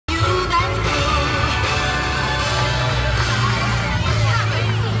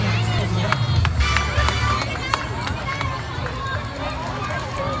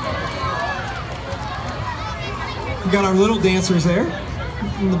We got our little dancers there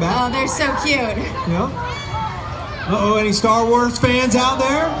in the back. Oh, they're so cute. Yeah. Uh-oh, any Star Wars fans out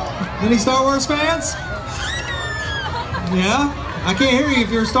there? Any Star Wars fans? Yeah? I can't hear you if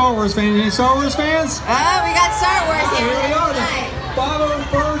you're a Star Wars fan. Any Star Wars fans? Oh, we got Star Wars here. Here we are.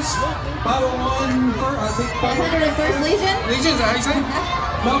 501st, 501, I think 501st Legion? Legion, is that how you say it?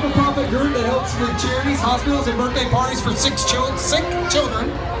 Not-for-profit group that helps with charities, hospitals, and birthday parties for sick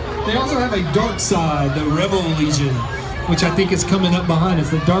children. They also have a dark side, the Rebel Legion, which I think is coming up behind us,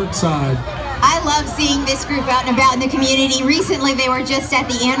 the dark side. I love seeing this group out and about in the community. Recently, they were just at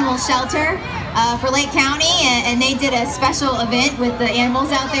the animal shelter for Lake County, and they did a special event with the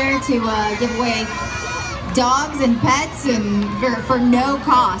animals out there to give away dogs and pets and for no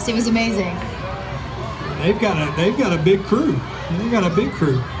cost. It was amazing. They've got a big crew. They've got a big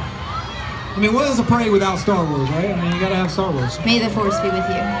crew. I mean, what is a parade without Star Wars, right? I mean, you got to have Star Wars. May the Force be with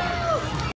you.